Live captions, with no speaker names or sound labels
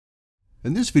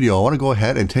In this video, I want to go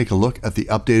ahead and take a look at the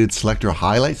updated selector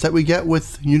highlights that we get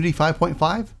with Unity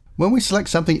 5.5. When we select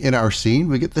something in our scene,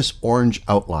 we get this orange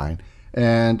outline,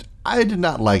 and I did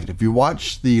not like it. If you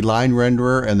watch the line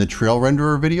renderer and the trail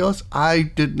renderer videos, I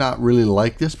did not really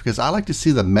like this because I like to see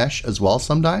the mesh as well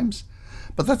sometimes,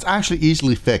 but that's actually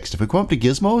easily fixed. If we come up to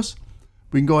gizmos,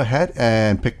 we can go ahead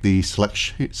and pick the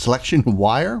selection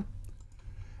wire,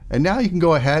 and now you can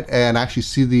go ahead and actually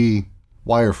see the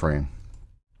wireframe.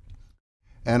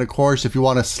 And of course, if you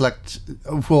want to select,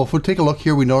 well, if we take a look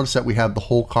here, we notice that we have the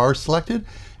whole car selected.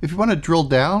 If you want to drill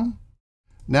down,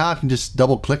 now I can just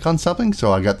double click on something.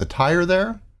 So I got the tire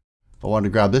there. If I want to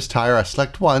grab this tire, I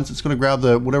select once, it's going to grab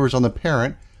the whatever's on the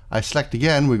parent. I select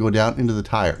again, we go down into the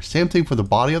tire. Same thing for the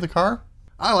body of the car.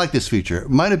 I like this feature. It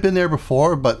might have been there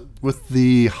before, but with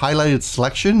the highlighted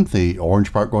selection, the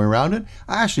orange part going around it,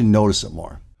 I actually notice it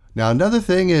more. Now another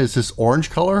thing is this orange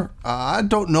color. I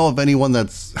don't know of anyone that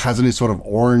has any sort of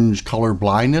orange color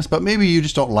blindness, but maybe you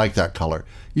just don't like that color.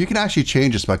 You can actually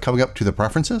change this by coming up to the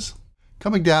preferences,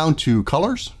 coming down to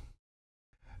colors,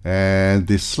 and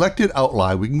the selected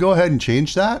outline. We can go ahead and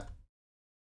change that.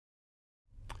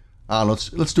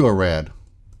 Let's do a red,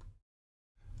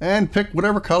 and pick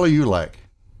whatever color you like.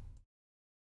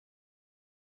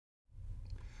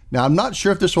 Now I'm not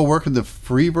sure if this will work in the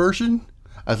free version,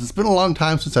 as it's been a long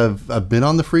time since I've been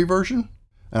on the free version,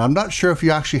 and I'm not sure if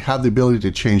you actually have the ability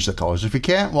to change the colors. If you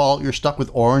can't, well, you're stuck with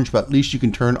orange, but at least you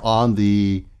can turn on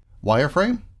the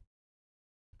wireframe.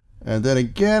 And then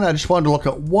again, I just wanted to look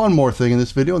at one more thing in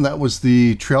this video, and that was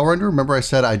the trail render. Remember I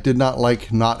said I did not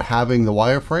like not having the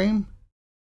wireframe?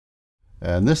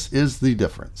 And this is the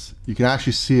difference. You can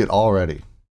actually see it already.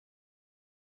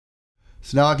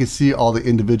 So now I can see all the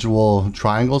individual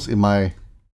triangles in my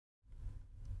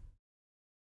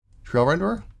trail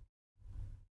renderer.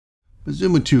 But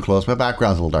zoom in too close. My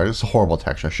background's a little dark. This is a horrible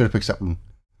texture. I should have picked something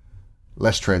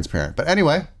less transparent. But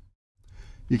anyway,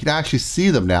 you can actually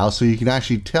see them now, so you can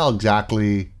actually tell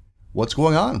exactly what's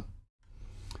going on.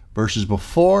 Versus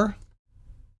before,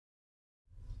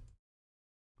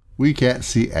 we can't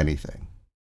see anything.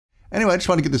 Anyway, I just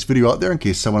want to get this video out there in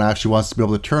case someone actually wants to be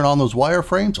able to turn on those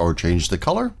wireframes or change the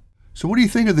color. So what do you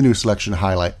think of the new selection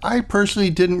highlight? I personally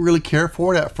didn't really care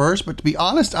for it at first, but to be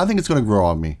honest, I think it's going to grow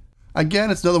on me.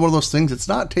 Again, it's another one of those things, it's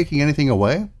not taking anything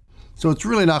away, so it's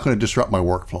really not going to disrupt my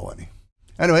workflow any.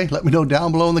 Anyway, let me know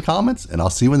down below in the comments, and I'll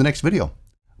see you in the next video.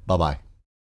 Bye-bye.